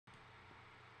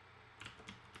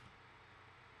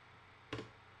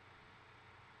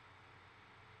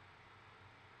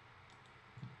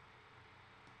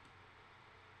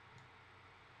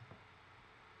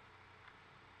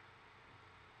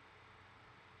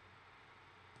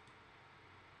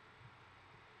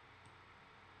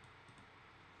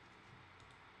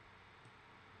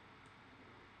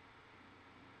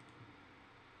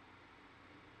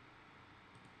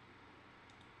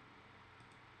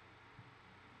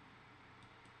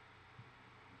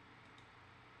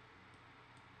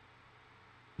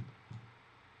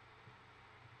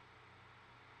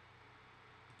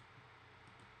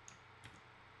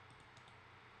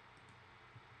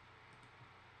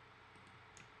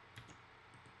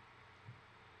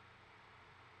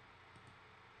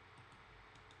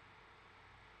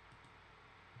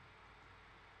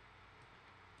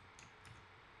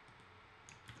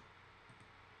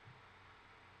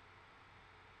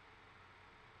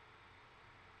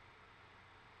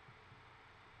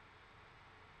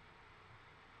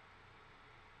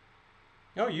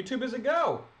Oh, YouTube is a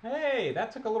go. Hey,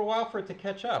 that took a little while for it to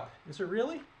catch up. Is it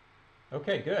really?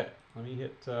 Okay, good. Let me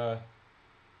hit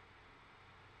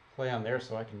play on there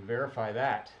so I can verify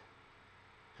that.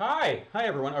 Hi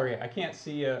everyone. Okay, I can't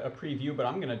see a preview, but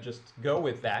I'm gonna just go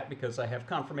with that because I have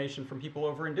confirmation from people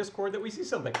over in Discord that we see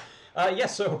something.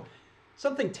 Yes, so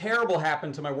something terrible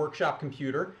happened to my workshop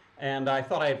computer, and I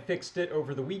thought I had fixed it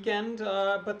over the weekend,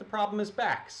 but the problem is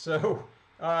back. So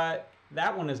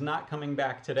that one is not coming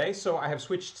back today. So I have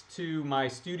switched to my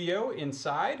studio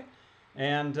inside,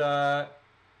 and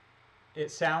it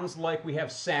sounds like we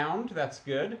have sound. That's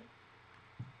good.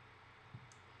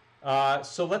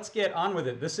 So let's get on with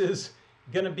it. This is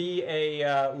going to be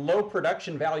a low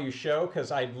production value show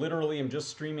because I literally am just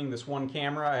streaming this one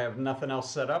camera. I have nothing else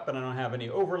set up and I don't have any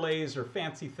overlays or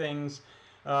fancy things.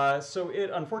 So it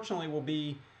unfortunately will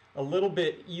be a little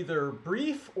bit either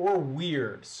brief or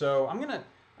weird. So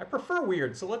I prefer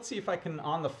weird. So let's see if I can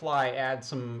on the fly add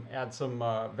some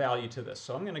value to this.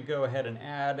 So I'm going to go ahead and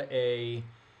add a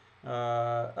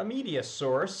media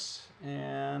source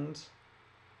and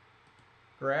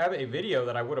grab a video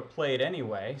that I would have played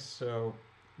anyway. So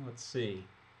let's see.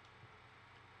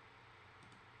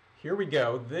 Here we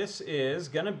go. This is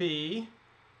going to be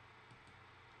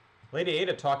Lady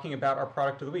Ada talking about our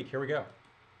product of the week. Here we go.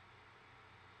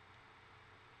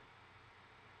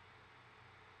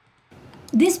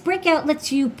 This breakout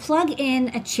lets you plug in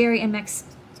a Cherry MX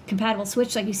compatible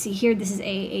switch like you see here. This is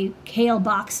a KL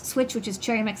box switch, which is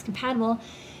Cherry MX compatible.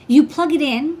 You plug it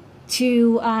in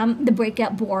to the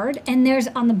breakout board, and there's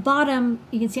on the bottom,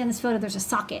 you can see on this photo, there's a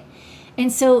socket. And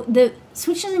so the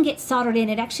switch doesn't get soldered in,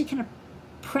 it actually kind of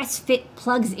press fit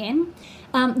plugs in.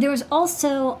 There's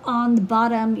also on the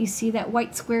bottom, you see that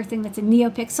white square thing that's a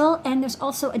NeoPixel, and there's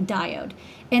also a diode.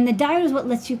 And the diode is what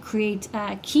lets you create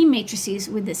key matrices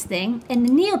with this thing. And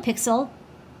the NeoPixel,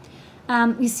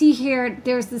 you see here,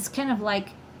 there's this kind of like,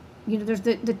 you know, there's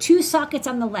the two sockets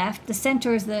on the left, the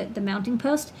center is the mounting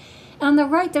post. On the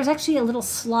right, there's actually a little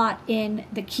slot in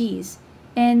the keys.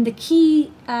 And the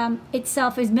key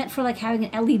itself is meant for like having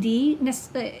an LED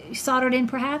soldered in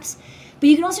perhaps. But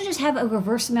you can also just have a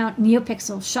reverse mount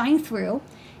NeoPixel shine through.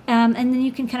 And then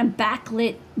you can kind of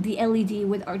backlit the LED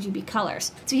with RGB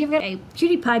colors. So you've got a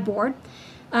QT Py board.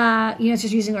 You know, it's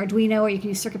just using Arduino, or you can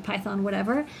use CircuitPython,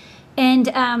 whatever. And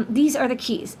these are the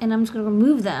keys. And I'm just going to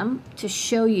remove them to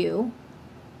show you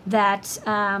that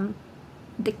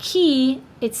the key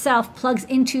itself plugs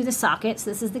into the socket. So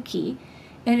this is the key,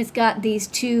 and it's got these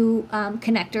two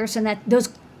connectors, and that those,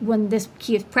 when this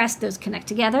key is pressed, those connect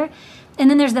together. And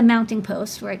then there's the mounting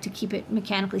post, right, to keep it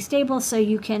mechanically stable. So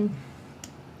you can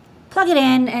plug it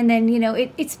in, and then, you know,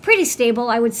 it's pretty stable.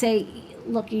 I would say,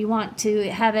 look, you want to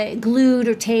have it glued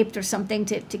or taped or something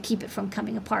to keep it from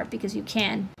coming apart, because you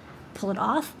can pull it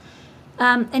off.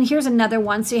 And here's another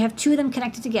one. So you have two of them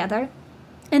connected together.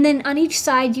 And then on each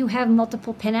side, you have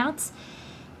multiple pinouts.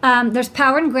 There's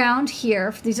power and ground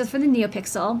here. These are for the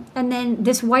NeoPixel. And then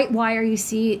this white wire you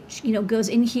see, you know, goes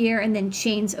in here and then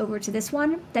chains over to this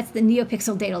one. That's the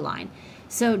NeoPixel data line.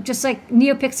 So just like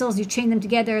NeoPixels, you chain them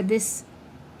together. This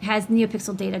has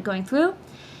NeoPixel data going through.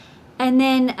 And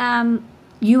then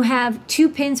you have two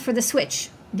pins for the switch,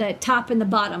 the top and the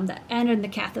bottom, the anode and the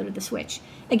cathode of the switch.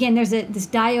 Again, there's this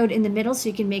diode in the middle, so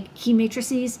you can make key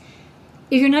matrices.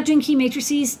 If you're not doing key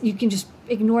matrices, you can just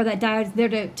ignore that diode. It's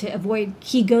there to avoid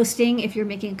key ghosting if you're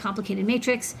making a complicated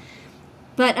matrix.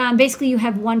 But basically, you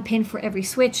have one pin for every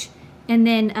switch. And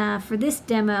then for this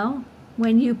demo,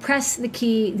 when you press the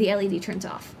key, the LED turns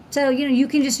off. So, you know, you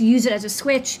can just use it as a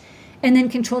switch and then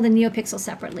control the NeoPixel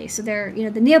separately. So they're, you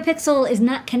know, the NeoPixel is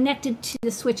not connected to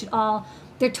the switch at all.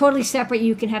 They're totally separate.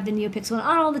 You can have the NeoPixel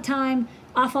on all the time,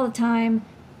 off all the time.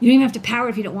 You don't even have to power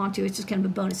it if you don't want to. It's just kind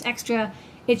of a bonus extra.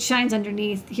 It shines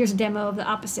underneath. Here's a demo of the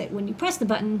opposite. When you press the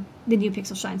button, the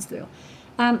NeoPixel shines through.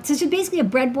 So it's basically a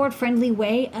breadboard-friendly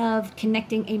way of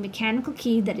connecting a mechanical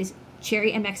key that is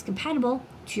Cherry MX compatible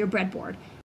to your breadboard.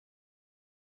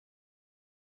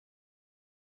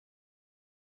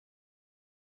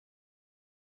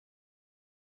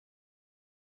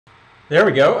 There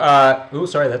we go. Oh,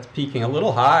 sorry, that's peaking a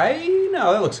little high.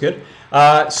 No, that looks good.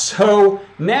 So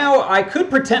now I could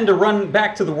pretend to run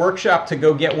back to the workshop to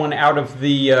go get one out of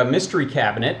the mystery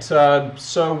cabinet.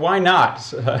 So why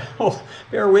not?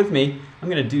 Bear with me. I'm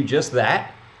going to do just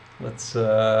that. Let's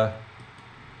go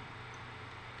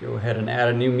ahead and add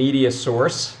a new media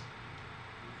source.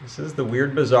 This is the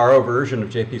weird Bizarro version of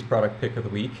JP's product pick of the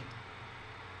week.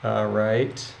 All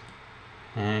right.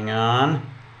 Hang on.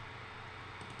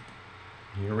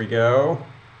 Here we go.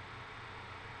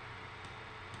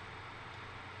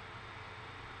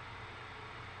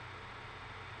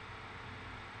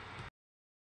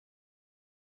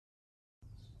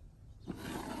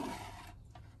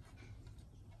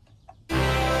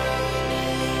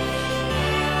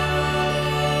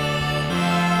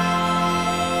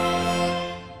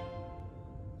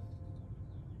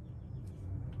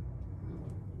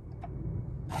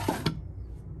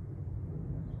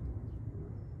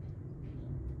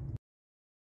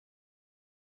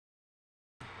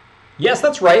 Yes,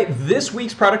 that's right. This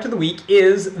week's product of the week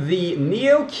is the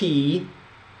NeoKey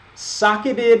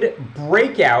socketed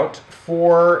breakout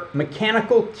for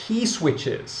mechanical key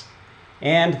switches.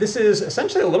 And this is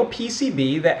essentially a little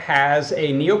PCB that has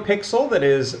a NeoPixel that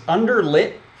is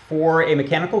underlit for a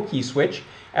mechanical key switch,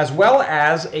 as well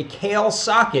as a KL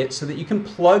socket so that you can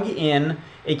plug in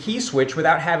a key switch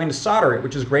without having to solder it,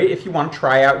 which is great if you want to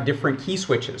try out different key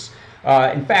switches.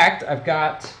 In fact, I've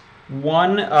got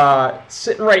one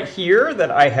sitting right here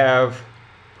that I have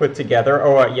put together.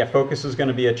 Oh, yeah, focus is going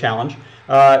to be a challenge.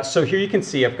 So here you can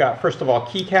see I've got, first of all,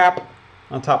 keycap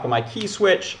on top of my key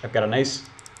switch. I've got a nice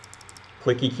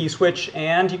clicky key switch,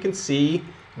 and you can see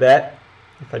that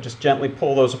if I just gently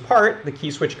pull those apart, the key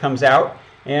switch comes out,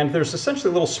 and there's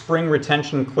essentially little spring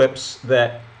retention clips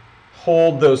that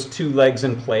hold those two legs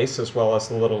in place, as well as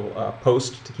the little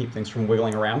post to keep things from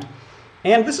wiggling around.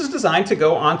 And this is designed to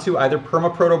go onto either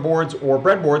permaproto boards or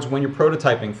breadboards when you're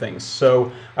prototyping things.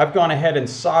 So I've gone ahead and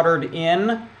soldered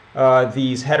in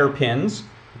these header pins,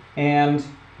 and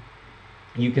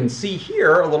you can see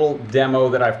here a little demo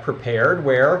that I've prepared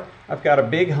where I've got a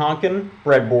big honkin'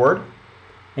 breadboard,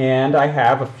 and I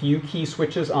have a few key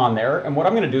switches on there. And what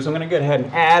I'm going to do is I'm going to go ahead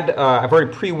and add, I've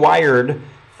already pre-wired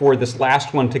for this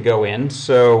last one to go in.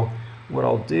 So what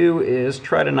I'll do is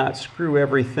try to not screw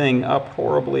everything up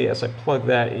horribly as I plug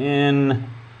that in.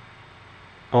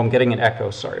 Oh, I'm getting an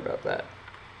echo. Sorry about that.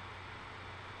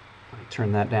 Let me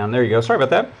turn that down. There you go. Sorry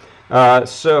about that.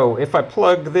 So if I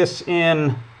plug this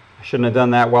in, I shouldn't have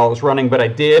done that while it was running, but I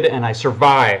did, and I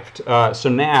survived. So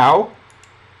now,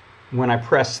 when I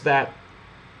press that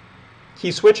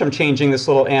key switch, I'm changing this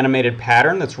little animated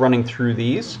pattern that's running through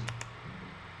these.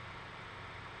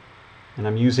 And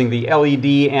I'm using the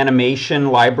LED animation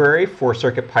library for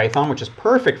CircuitPython, which is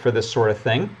perfect for this sort of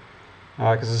thing.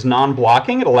 Because it's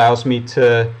non-blocking, it allows me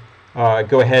to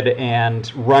go ahead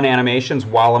and run animations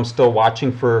while I'm still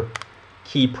watching for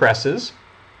key presses.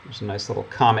 There's a nice little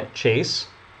comet chase.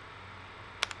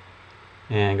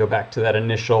 And go back to that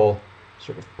initial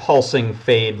sort of pulsing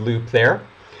fade loop there.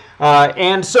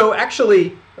 And so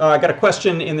actually, I got a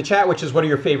question in the chat, which is what are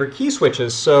your favorite key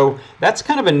switches? So that's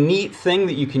kind of a neat thing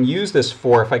that you can use this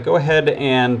for. If I go ahead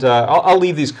and, I'll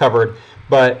leave these covered,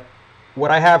 but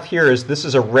what I have here is this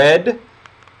is a red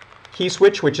key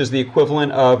switch, which is the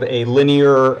equivalent of a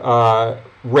linear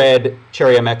red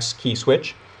Cherry MX key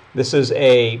switch. This is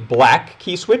a black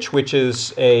key switch, which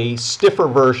is a stiffer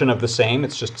version of the same.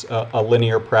 It's just a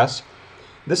linear press.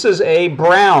 This is a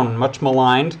brown, much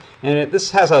maligned, and this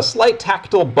has a slight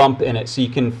tactile bump in it, so you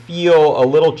can feel a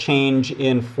little change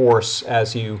in force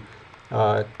as you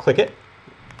click it.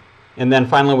 And then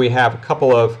finally we have a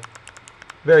couple of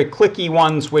very clicky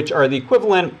ones, which are the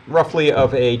equivalent roughly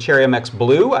of a Cherry MX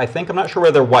blue, I think. I'm not sure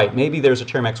whether they're white. Maybe there's a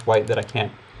Cherry MX white that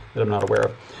I'm not aware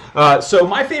of. So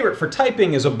my favorite for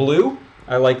typing is a blue.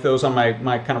 I like those on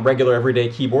my kind of regular everyday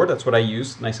keyboard. That's what I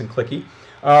use, nice and clicky.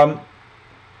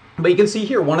 But you can see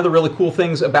here, one of the really cool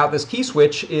things about this key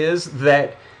switch is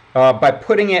that by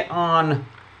putting it on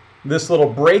this little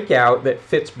breakout that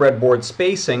fits breadboard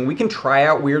spacing, we can try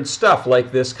out weird stuff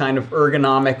like this kind of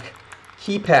ergonomic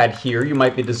keypad here. You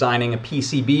might be designing a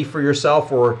PCB for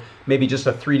yourself, or maybe just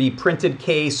a 3D printed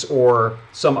case, or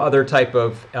some other type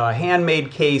of handmade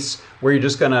case where you're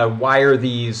just going to wire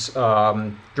these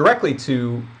directly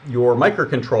to your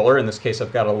microcontroller. In this case,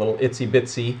 I've got a little itsy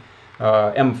bitsy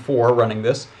M4 running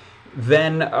this.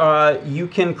 Then you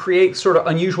can create sort of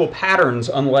unusual patterns,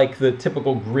 unlike the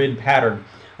typical grid pattern.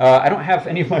 I don't have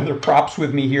any of my other props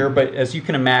with me here, but as you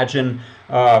can imagine,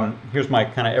 here's my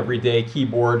kind of everyday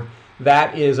keyboard.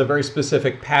 That is a very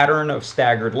specific pattern of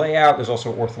staggered layout. There's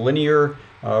also ortholinear,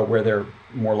 where they're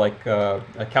more like a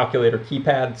calculator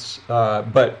keypads.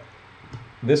 But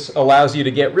this allows you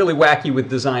to get really wacky with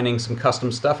designing some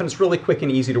custom stuff, and it's really quick and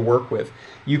easy to work with.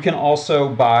 You can also,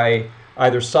 by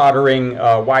either soldering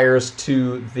wires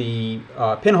to the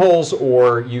pinholes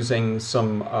or using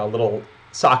some little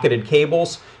socketed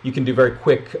cables, you can do very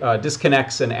quick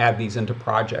disconnects and add these into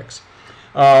projects.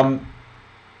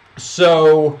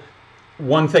 So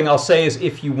one thing I'll say is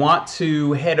if you want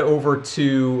to head over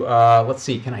to, let's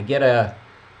see, can I get a,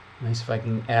 nice if I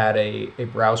can add a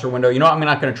browser window. You know what, I'm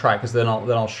not going to try, because then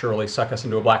I'll surely suck us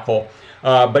into a black hole.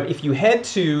 But if you head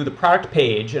to the product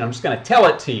page, and I'm just going to tell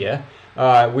it to you,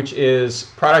 which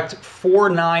is product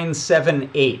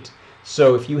 4978.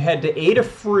 So if you head to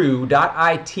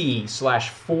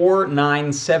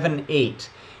adafru.it/4978,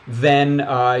 then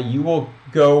you will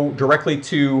go directly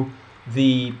to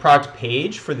the product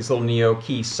page for these little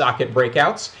NeoKey socket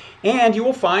breakouts, and you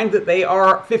will find that they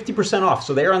are 50% off.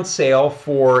 So they are on sale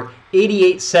for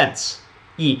 88 cents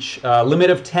each, limit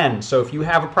of 10. So if you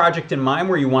have a project in mind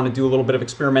where you want to do a little bit of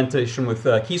experimentation with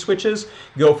key switches,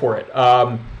 go for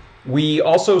it. We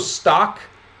also stock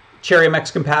Cherry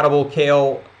MX compatible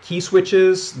Kailh key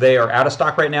switches. They are out of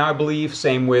stock right now, I believe.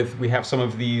 Same with, we have some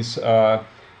of these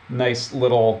nice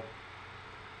little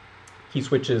key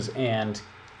switches and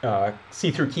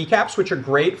see-through keycaps, which are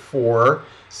great for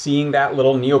seeing that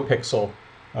little NeoPixel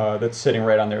that's sitting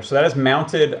right on there. So that is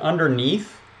mounted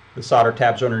underneath. The solder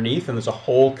tabs are underneath, and there's a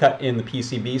hole cut in the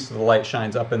PCB so the light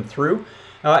shines up and through.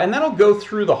 And that'll go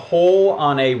through the hole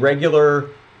on a regular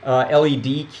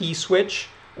LED key switch,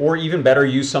 or even better,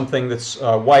 use something that's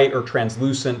white or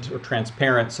translucent or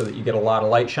transparent so that you get a lot of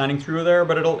light shining through there.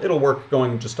 But it'll work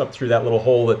going just up through that little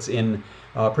hole that's in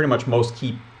pretty much most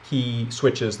key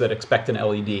switches that expect an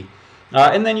LED.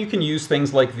 And then you can use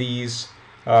things like these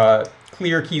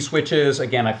clear key switches.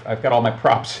 Again, I've got all my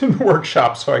props in the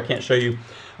workshop, so I can't show you.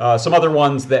 Some other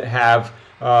ones that have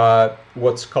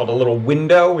what's called a little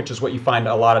window, which is what you find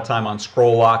a lot of time on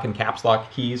scroll lock and caps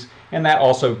lock keys. And that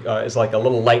also is like a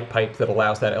little light pipe that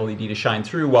allows that LED to shine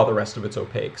through while the rest of it's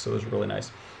opaque. So those are really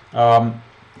nice.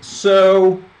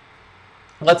 So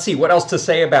let's see what else to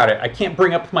say about it. I can't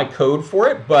bring up my code for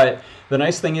it, but the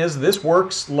nice thing is this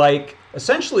works like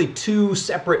essentially two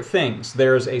separate things.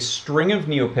 There's a string of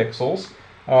NeoPixels,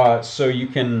 so you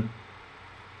can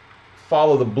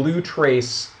follow the blue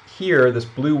trace here. This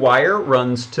blue wire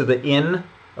runs to the in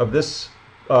of this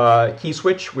key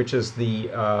switch, which is the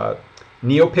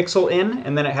NeoPixel in,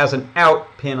 and then it has an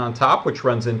out pin on top, which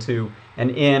runs into an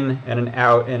in and an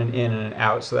out and an in and an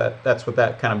out. So that's what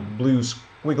that kind of blue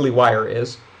squiggly wire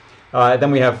is.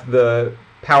 Then we have the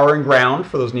power and ground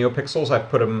for those NeoPixels. I've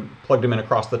plugged them in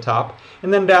across the top.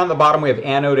 And then down at the bottom we have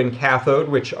anode and cathode,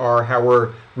 which are how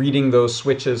we're reading those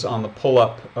switches on the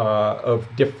pull-up of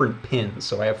different pins.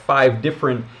 So I have 5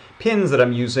 different pins that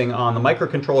I'm using on the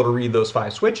microcontroller to read those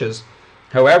 5 switches.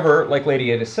 However, like Lady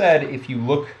Ada said, if you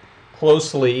look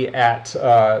closely at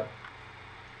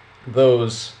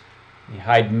those,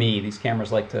 hide me, these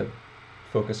cameras like to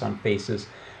focus on faces.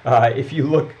 If you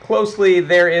look closely,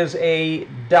 there is a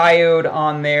diode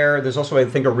on there. There's also, I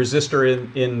think, a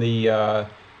resistor in the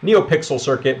NeoPixel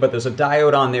circuit, but there's a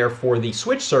diode on there for the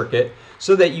switch circuit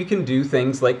so that you can do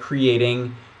things like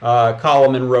creating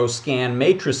column and row scan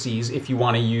matrices if you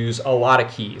want to use a lot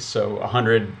of keys. So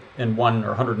 101 or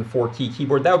 104 key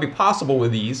keyboard, that would be possible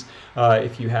with these.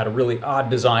 If you had a really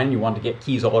odd design, you want to get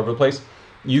keys all over the place,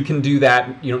 you can do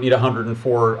that. You don't need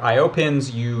 104 I/O pins.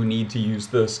 You need to use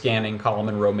the scanning column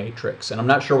and row matrix. And I'm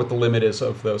not sure what the limit is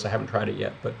of those. I haven't tried it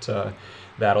yet, but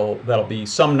that'll be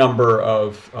some number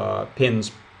of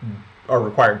pins are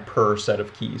required per set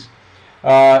of keys.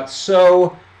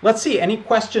 So let's see, any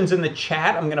questions in the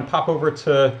chat? I'm going to pop over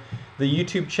to the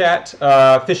YouTube chat.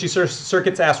 Fishy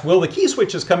Circuits asks, will the key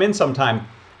switches come in sometime?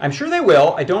 I'm sure they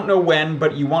will. I don't know when,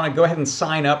 but you want to go ahead and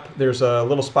sign up. There's a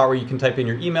little spot where you can type in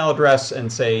your email address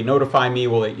and say, notify me.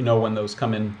 We'll let you know when those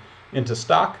come into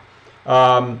stock.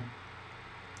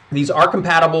 These are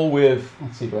compatible with,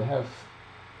 let's see, do I have,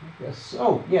 I guess,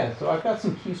 oh yeah, so I've got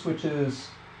some key switches.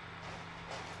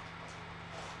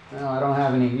 No, I don't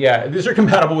have any. Yeah, these are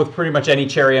compatible with pretty much any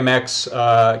Cherry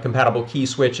MX compatible key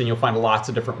switch, and you'll find lots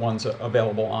of different ones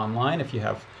available online if you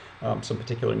have some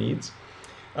particular needs.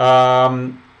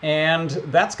 And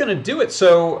that's going to do it.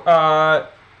 So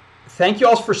thank you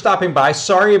all for stopping by.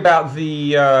 Sorry about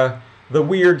the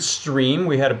weird stream.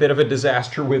 We had a bit of a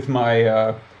disaster with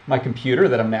my my computer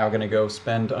that I'm now going to go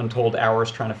spend untold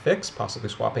hours trying to fix, possibly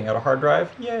swapping out a hard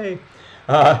drive. Yay!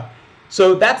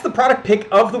 So that's the product pick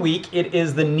of the week. It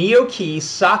is the NeoKey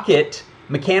Socket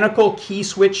Mechanical Key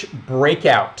Switch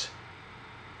Breakout.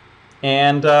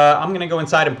 And I'm going to go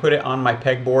inside and put it on my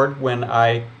pegboard when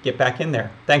I get back in there.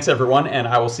 Thanks, everyone, and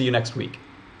I will see you next week.